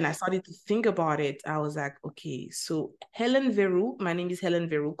 Yeah. And I started to think about it. I was like, okay, so Helen Verroux, my name is Helen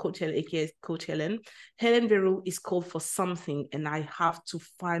Verroux, Coach Helen, aka Coach Helen. Helen Verroux is called for something, and I have to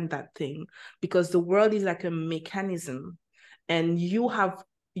find that thing, because the world is like a mechanism, and you have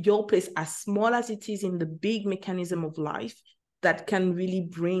your place, as small as it is in the big mechanism of life, that can really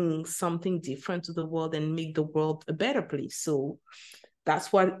bring something different to the world and make the world a better place. So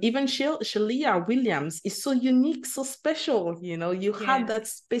that's what even Shalia Williams is so unique, so special. You have that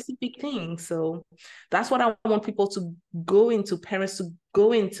specific thing. So that's what I want people to go into, parents to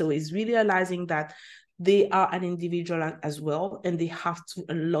go into, is really realizing that they are an individual as well, and they have to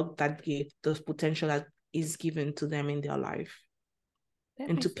unlock that gift, those potential that is given to them in their life,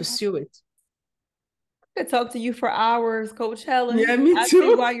 and to pursue it. I could talk to you for hours, Coach Helen. Yeah, me I too.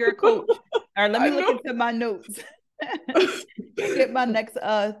 see why you're a coach. All right, let me look into my notes. Get my next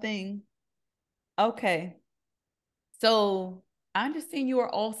thing. Okay. So I understand you are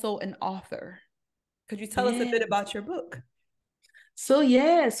also an author. Could you tell us a bit about your book? So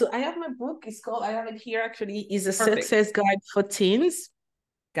I have my book. It's called, I have it here actually, is a success guide for teens.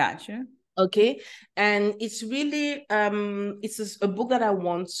 Gotcha. Okay. And it's really it's a book that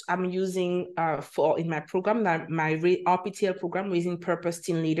I'm using for in my program, my RPTL program, Raising Purpose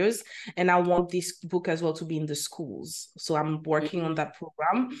Teen Leaders. And I want this book as well to be in the schools. So I'm working on that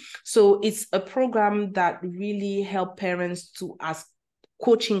program. So it's a program that really helps parents to ask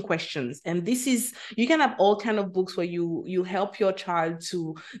coaching questions. And this is, you can have all kind of books where you help your child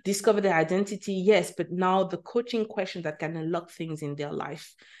to discover their identity, yes, but now the coaching question that can unlock things in their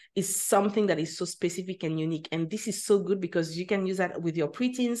life is something that is so specific and unique. And this is so good because you can use that with your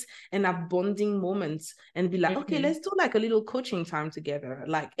preteens and have bonding moments and be like, okay, let's do like a little coaching time together.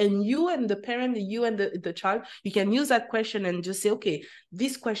 Like, and you and the parent, you and the child, you can use that question and just say, okay,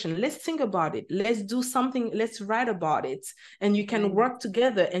 this question, let's think about it. Let's do something, let's write about it. And you can work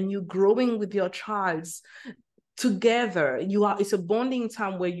together, and you're growing with your child's together. It's a bonding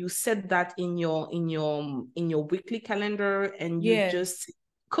time where you set that in your weekly calendar, and you just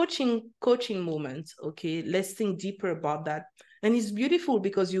coaching moments. Okay, let's think deeper about that. And it's beautiful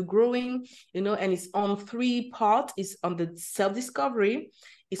because you're growing, and it's on 3 parts. It's on the self-discovery,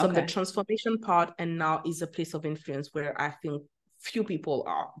 it's on the transformation part, and now is a place of influence, where I think few people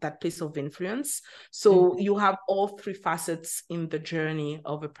are that place of influence. So you have all 3 facets in the journey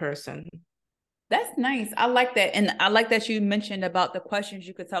of a person. That's nice. I like that. And I like that you mentioned about the questions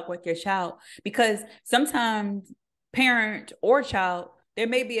you could talk with your child, because sometimes parent or child, there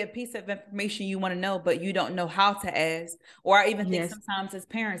may be a piece of information you want to know, but you don't know how to ask. Or I even think sometimes as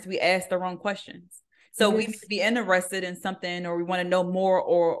parents, we ask the wrong questions. So we may be interested in something, or we want to know more,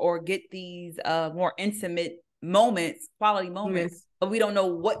 or get these more intimate moments, quality moments, but we don't know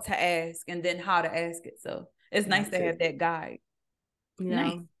what to ask and then how to ask it. So it's nice to have that guide.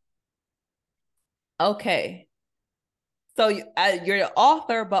 Nice. Okay. So you're the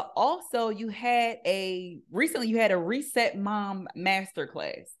author, but also recently you had a Reset Mom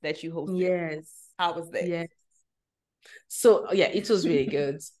Masterclass that you hosted. Yes. How was that? Yes. So it was really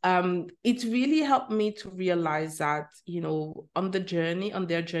good. It really helped me to realize that, on their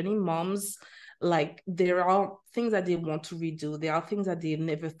journey, moms, like there are things that they want to redo. There are things that they've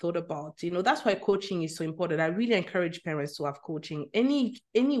never thought about. You know, that's why coaching is so important. I really encourage parents to have coaching,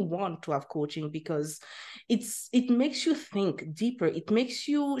 anyone to have coaching, because it makes you think deeper. It makes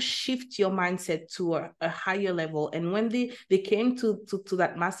you shift your mindset to a higher level. And when they came to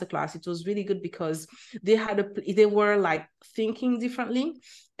that masterclass, it was really good because they were like thinking differently,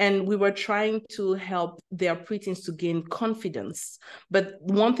 and we were trying to help their preteens to gain confidence. But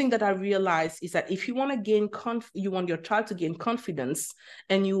one thing that I realized is that if you want to you want your child to gain confidence,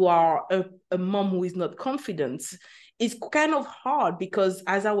 and you are a mom who is not confident, it's kind of hard, because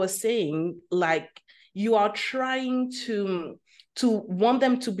as I was saying, like, you are trying to want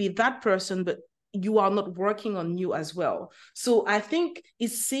them to be that person, but you are not working on you as well. So I think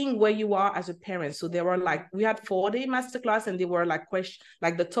it's seeing where you are as a parent. So there were like, we had 4-day masterclass, and they were like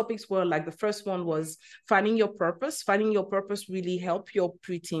like the topics were like, the first one was finding your purpose. Finding your purpose really help your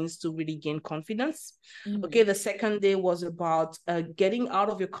preteens to really gain confidence. Mm-hmm. Okay, the second day was about getting out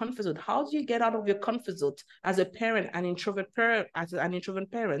of your comfort zone. How do you get out of your comfort zone as a parent, an introvert parent, as an introvert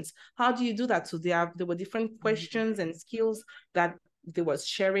parents? How do you do that? So there were different questions and skills that they was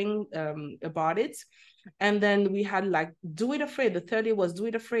sharing about it. And then we had like, do it afraid. The third day was do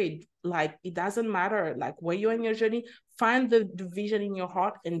it afraid. Like, it doesn't matter like where you're in your journey, find the vision in your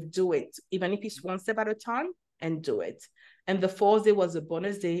heart and do it, even if it's one step at a time, and do it. And the fourth day was a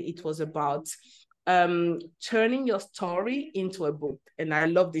bonus day. It was about turning your story into a book. And I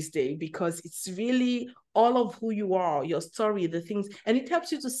love this day because it's really all of who you are, your story, the things, and it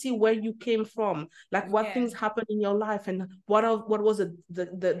helps you to see where you came from, like what things happened in your life, and what was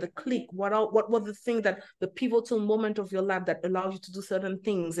the click, what was the thing, that the pivotal moment of your life that allowed you to do certain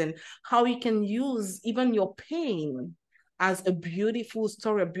things, and how you can use even your pain as a beautiful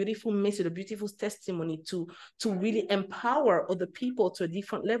story, a beautiful message, a beautiful testimony to really empower other people to a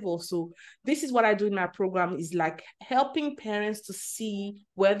different level. So this is what I do in my program, is like helping parents to see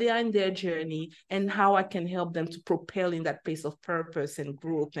where they are in their journey and how I can help them to propel in that place of purpose and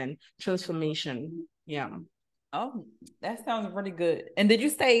growth and transformation. Yeah. Oh, that sounds really good. And did you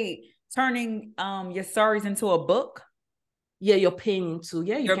say turning your stories into a book? Yeah, your pain into,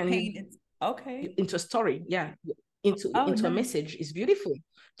 yeah, your pain into a story. Yeah. Into nice. A message is beautiful.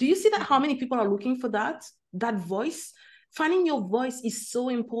 Do you see that how many people are looking for that voice? Finding your voice is so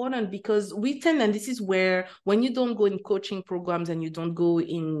important, because we tend, and this is where, when you don't go in coaching programs and you don't go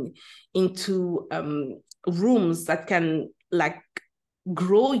into rooms that can like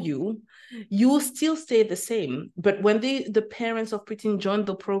grow you, you will still stay the same. But when the parents of preteen join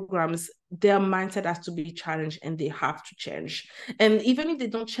the programs, their mindset has to be challenged, and they have to change. And even if they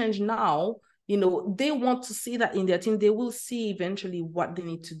don't change now, you know, they want to see that in their teen. They will see eventually what they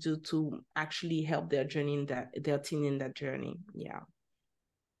need to do to actually help their journey in their teen in that journey. Yeah.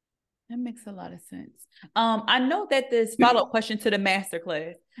 That makes a lot of sense. I know that this follow-up question to the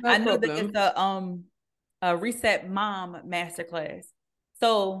masterclass. I know that it's a Reset Mom masterclass.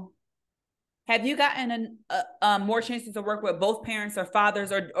 So have you gotten more chances to work with both parents or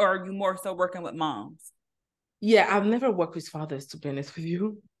fathers, or are you more so working with moms? Yeah, I've never worked with fathers, to be honest with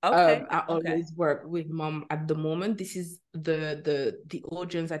you. Okay. I always work with mom at the moment. This is the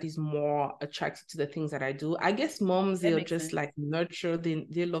audience that is more attracted to the things that I do. I guess moms, they're just sense. Like nurture.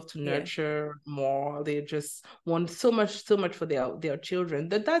 They love to nurture more. They just want so much for their children.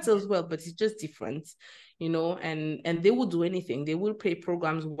 The dads as well, but it's just different, you know, and they will do anything. They will pay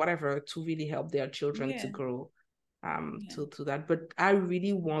programs, whatever, to really help their children to grow. To that. But I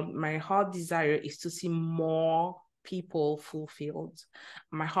really want, my heart desire is to see more people fulfilled.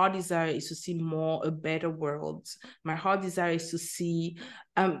 My heart desire is to see a better world. My heart desire is to see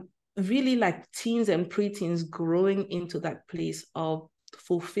really like teens and preteens growing into that place of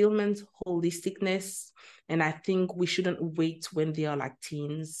fulfillment, holisticness. And I think we shouldn't wait when they are like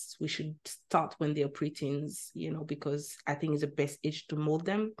teens. We should start when they are preteens, you know, because I think it's the best age to mold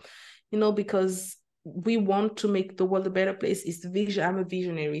them, you know, because we want to make the world a better place. It's the vision. I'm a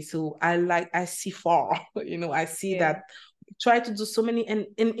visionary, so I see far. You know, I see that we try to do so many, and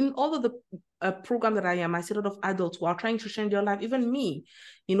in all of the program that I see a lot of adults who are trying to change their life. Even me,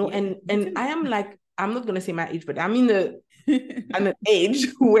 you know, and I am like, I'm not gonna say my age, but I'm in an age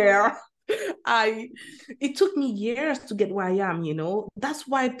where it took me years to get where I am, you know. That's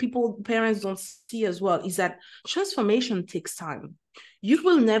why parents don't see as well, is that transformation takes time. You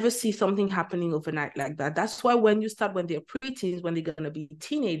will never see something happening overnight like that. That's why when they're preteens, when they're going to be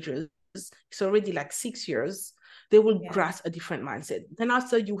teenagers, it's already like 6 years, they will grasp a different mindset. Then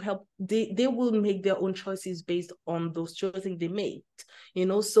after you help, they will make their own choices based on those choices they made.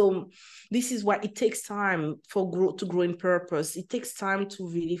 So this is why it takes time for growth to grow in purpose. It takes time to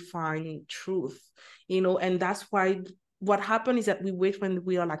really find truth, and that's why what happened is that we wait when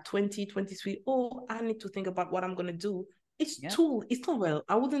we are like 20, 23. Oh, I need to think about what I'm going to do. It's not well.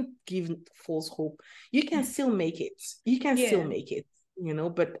 I wouldn't give false hope. You can still make it.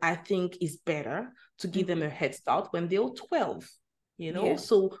 But I think it's better to give them a head start when they're 12,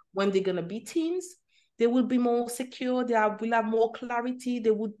 So when they're going to be teens, they will be more secure. Will have more clarity.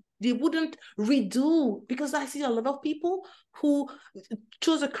 They wouldn't redo, because I see a lot of people who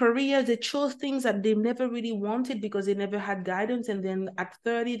chose a career, they chose things that they never really wanted because they never had guidance. And then at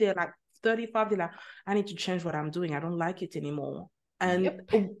 30, they're like 35, they're like, I need to change what I'm doing. I don't like it anymore. And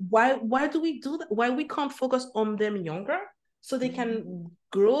why do we do that? Why we can't focus on them younger so they can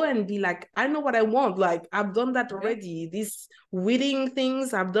grow and be like, I know what I want. Like, I've done that already. These weeding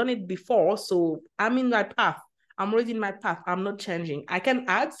things, I've done it before. So I'm in my path. I'm already in my path. I'm not changing. I can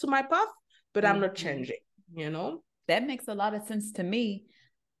add to my path, but I'm not changing, That makes a lot of sense to me.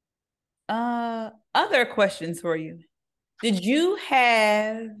 Other questions for you. Did you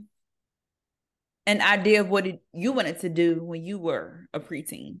have an idea of what you wanted to do when you were a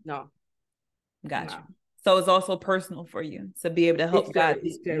preteen? No. Gotcha. No. So it's also personal for you to be able to help guide.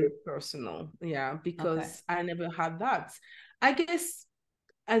 It's very personal. Yeah, because I never had that. I guess,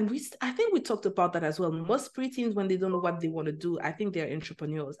 and I think we talked about that as well. Most preteens, when they don't know what they want to do, I think they're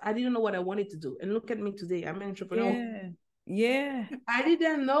entrepreneurs. I didn't know what I wanted to do. And look at me today. I'm an entrepreneur. Yeah. I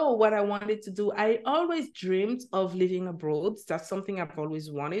didn't know what I wanted to do. I always dreamed of living abroad. That's something I've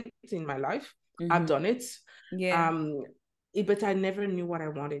always wanted in my life. I've done it. Yeah. But I never knew what I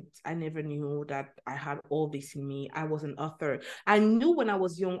wanted. I never knew that I had all this in me. I was an author. I knew when I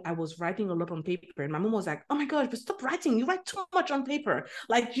was young, I was writing a lot on paper. And my mom was like, oh my gosh, but stop writing. You write too much on paper.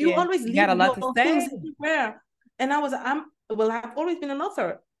 Like, you always leave your things everywhere. And I was, I've always been an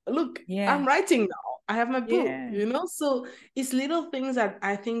author. Look, I'm writing now. I have my book, So it's little things that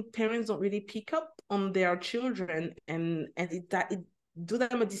I think parents don't really pick up on their children, and it do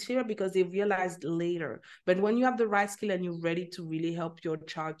them a disfavor because they realized later. But when you have the right skill and you're ready to really help your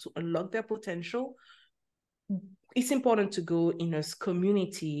child to unlock their potential, it's important to go in a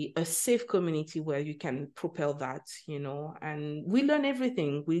community, a safe community where you can propel that, and we learn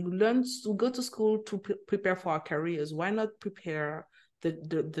everything. We go to school to prepare for our careers. Why not prepare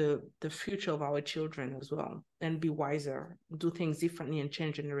the future of our children as well, and be wiser, do things differently, and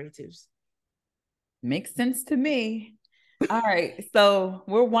change the narratives? Makes sense to me. All right, so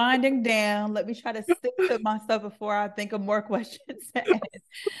we're winding down. Let me try to stick to myself before I think of more questions to ask.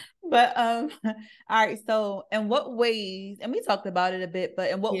 But all right, so in what ways, and we talked about it a bit, but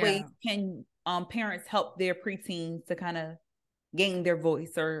in what ways can parents help their preteens to kind of gain their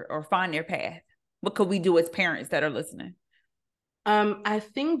voice or find their path? What could we do as parents that are listening? I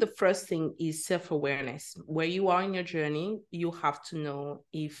think the first thing is self-awareness. Where you are in your journey, you have to know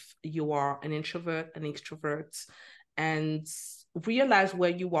if you are an introvert, an extrovert, and realize where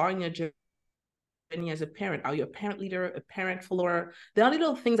you are in your journey as a parent. Are you a parent leader, a parent follower? There are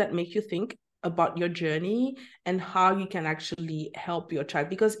little things that make you think about your journey and how you can actually help your child,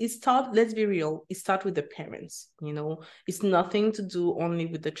 because let's be real, it starts with the parents. It's nothing to do only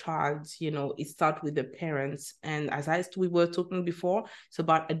with the child. It starts with the parents. And as we were talking before, it's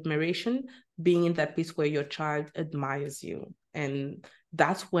about admiration, being in that place where your child admires you. And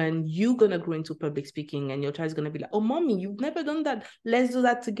that's when you're going to grow into public speaking, and your child's going to be like, oh, mommy, you've never done that. Let's do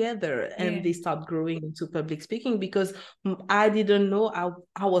that together. And they start growing into public speaking, because I didn't know.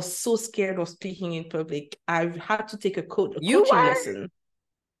 I was so scared of speaking in public. I've had to take a coaching lesson.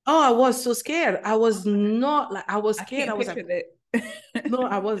 Oh, I was so scared. I was not like, I was scared. I was like, no,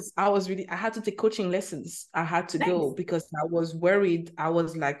 I had to take coaching lessons. I had to go because I was worried. I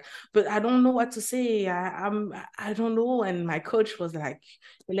was like, but I don't know what to say. I don't know. And my coach was like,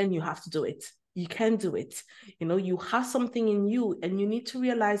 Helen, you have to do it. You can do it. You have something in you, and you need to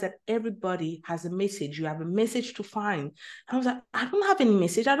realize that everybody has a message. You have a message to find. And I was like, I don't have any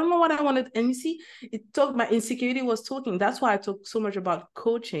message. I don't know what I wanted. And you see, my insecurity was talking. That's why I talked so much about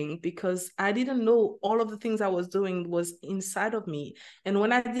coaching, because I didn't know all of the things I was doing was inside of me. And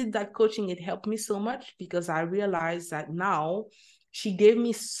when I did that coaching, it helped me so much, because I realized that now she gave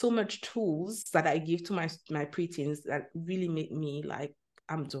me so much tools that I give to my preteens that really made me like,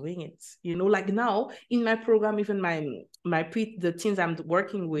 I'm doing it. Like now in my program, even the teens I'm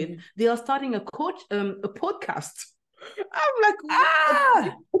working with, they are starting a podcast. I'm like,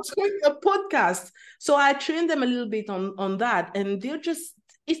 Ah, a podcast. So I train them a little bit on that, and they're just,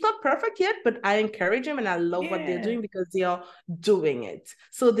 it's not perfect yet, but I encourage them and I love what they're yeah. doing because they are doing it.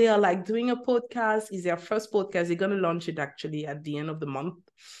 So they are like doing a podcast. Is their first podcast. They're gonna launch it actually at the end of the month.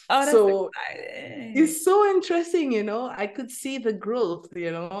 Oh, that's So exciting. it's so interesting, I could see the growth,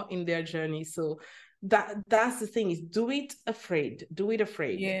 in their journey. So that's the thing, is do it afraid. Do it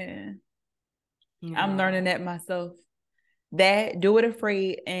afraid. Yeah. I'm Yeah. learning that myself. That do it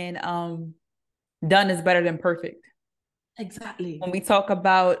afraid and done is better than perfect. Exactly. When we talk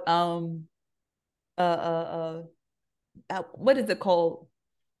about what is it called?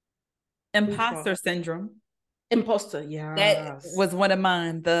 Which one? Imposter syndrome. Imposter. That Yes. was one of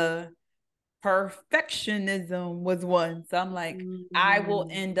mine. The perfectionism was one. So I'm like, I will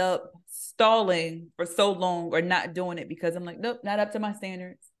Mm, end up stalling for so long or not doing it because I'm like, nope, not up to my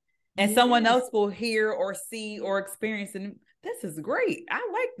standards. And someone yes. else will hear or see or experience, and this is great. I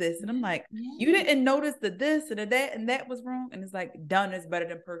like this. And I'm like, you Yes. didn't notice that this and that was wrong. And it's like, done is better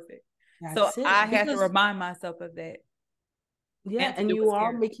than perfect. So That's I it. have to Because remind myself of that yeah, and to and do it you are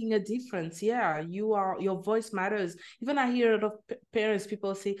scared. making a difference. Yeah, you are, your voice matters. Even I hear a lot of parents,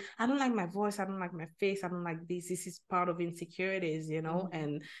 people say, I don't like my voice, I don't like my face, I don't like this. This is part of insecurities, Mm-hmm.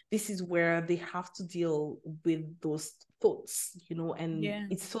 and this is where they have to deal with those thoughts, and Yeah.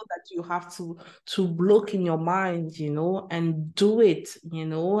 it's so that you have to block in your mind, and do it,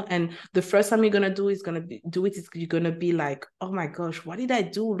 and the first time you're gonna do is gonna be do it is you're gonna be like, oh my gosh, what did I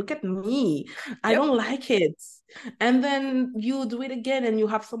do? Look at me. I Yep. don't like it. And then you do it again and you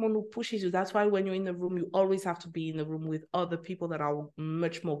have someone who pushes you. That's why when you're in the room, you always have to be in the room with other people that are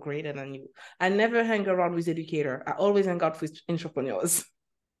much more greater than you. I never hang around with educator. I always hang out with entrepreneurs.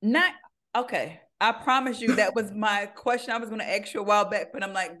 Not okay. I promise you that was my question I was going to ask you a while back, but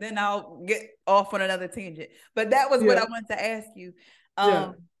I'm like, then I'll get off on another tangent. But that was what Yeah. I wanted to ask you. Yeah.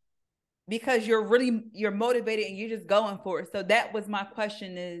 Um, because you're motivated and you're just going for it. So that was my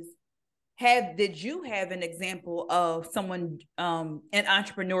question is did you have an example of someone in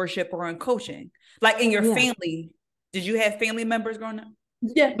entrepreneurship or in coaching? Like in your Yeah. family, did you have family members growing up?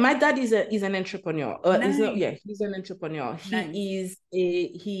 Yeah, my dad is an entrepreneur. Nice. He's an entrepreneur. Nice.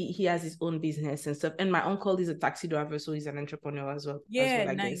 He has his own business and stuff. And my uncle is a taxi driver, so he's an entrepreneur as Yeah, well,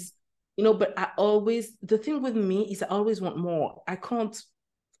 I nice. guess. But the thing with me is I always want more. I can't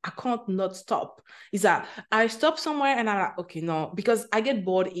not stop. Is that I stop somewhere and I'm like, okay, no, because I get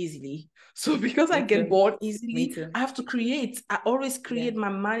bored easily. So because I Me get too. bored Me easily, too. I have to create. I always Yeah. create. My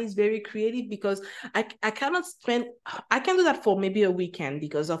mind is very creative because I cannot spend. I can do that for maybe a weekend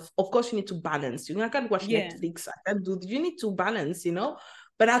because of course you need to balance. I can't watch Yeah. Netflix. I can do. You need to balance.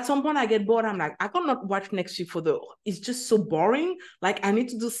 But at some point I get bored. I'm like, I cannot watch Netflix it's just so boring. Like I need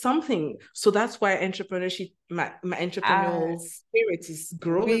to do something. So that's why entrepreneurship, my I entrepreneurial spirit is we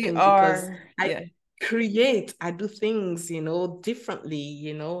growing because are, I yeah. create, I do things, differently,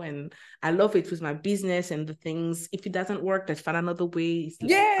 and I love it with my business and the things. If it doesn't work, let's find another way. It's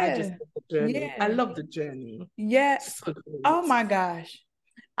like I just Yeah. love the journey. I Yeah. love the journey. Yeah. So Oh great. my gosh.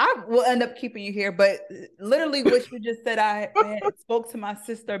 I will end up keeping you here, but literally what you just said, I had spoke to my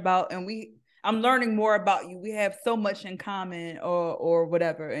sister about, and I'm learning more about you. We have so much in common, or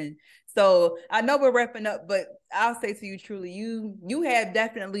whatever, and so I know we're wrapping up, but I'll say to you truly, you have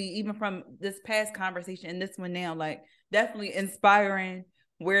definitely, even from this past conversation and this one now, like definitely inspiring.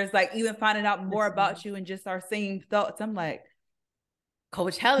 Whereas like even finding out more about you and just our same thoughts, I'm like,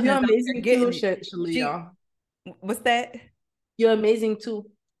 Coach Helen You're is out there amazing too, getting it. She, Shalia. what's that? You're amazing too.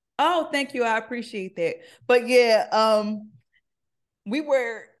 Oh, thank you. I appreciate that. But yeah, we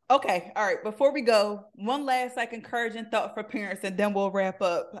were okay. All right. Before we go, one last like encouraging thought for parents, and then we'll wrap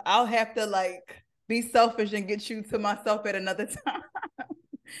up. I'll have to like be selfish and get you to myself at another time.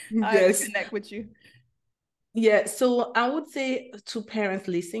 I have to Yes. connect with you. Yeah, so I would say to parents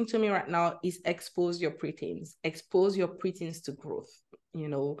listening to me right now is expose your preteens to growth. You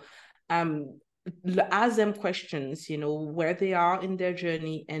know, um, ask them questions. Where they are in their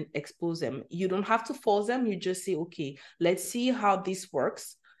journey and expose them. You don't have to force them. You just say, okay, let's see how this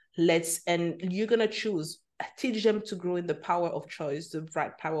works. And you're gonna choose. Teach them to grow in the power of choice, the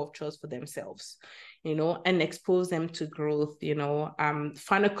right power of choice for themselves. And expose them to growth.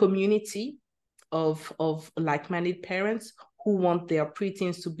 Find a community of like-minded parents who want their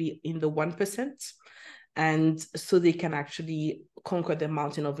preteens to be in the 1%, and so they can actually conquer the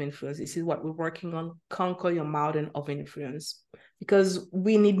mountain of influence. This is what we're working on: conquer your mountain of influence, because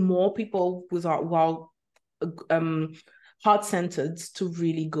we need more people with our um heart-centered to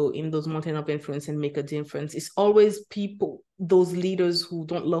really go in those mountain of influence and make a difference. It's always people, those leaders who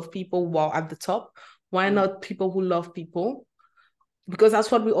don't love people while at the top, Why not people who love people? Because that's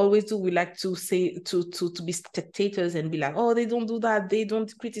what we always do. We like to say to be spectators and be like, oh, they don't do that, they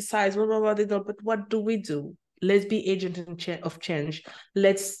don't criticize, blah, blah, blah, they don't. But what do we do? Let's be agents of change.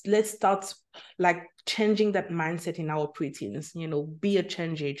 Let's start like changing that mindset in our preteens. You know, be a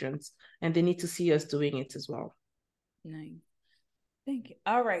change agent, and they need to see us doing it as well. Nice. Thank you.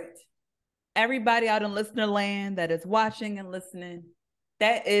 All right, everybody out in listener land that is watching and listening,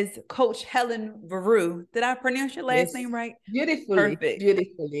 that is Coach Helen Verroux. Did I pronounce your last name right? Beautifully, Perfect.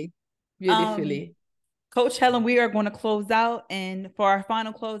 beautifully, beautifully. Coach Helen, we are going to close out. And for our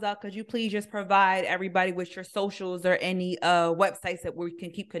final closeout, could you please just provide everybody with your socials or any websites that we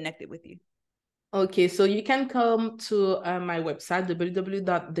can keep connected with you? Okay, so you can come to my website,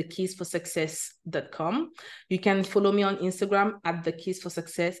 www.thekeysforsuccess.com. You can follow me on Instagram at The Keys for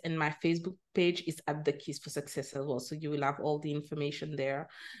Success, and my Facebook page is at The Keys for Success as well. So you will have all the information there.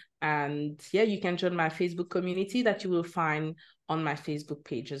 And yeah, you can join my Facebook community that you will find on my Facebook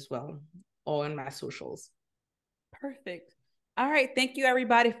page as well, or on my socials. Perfect. All right. Thank you,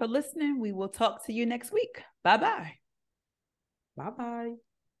 everybody, for listening. We will talk to you next week. Bye-bye. Bye-bye.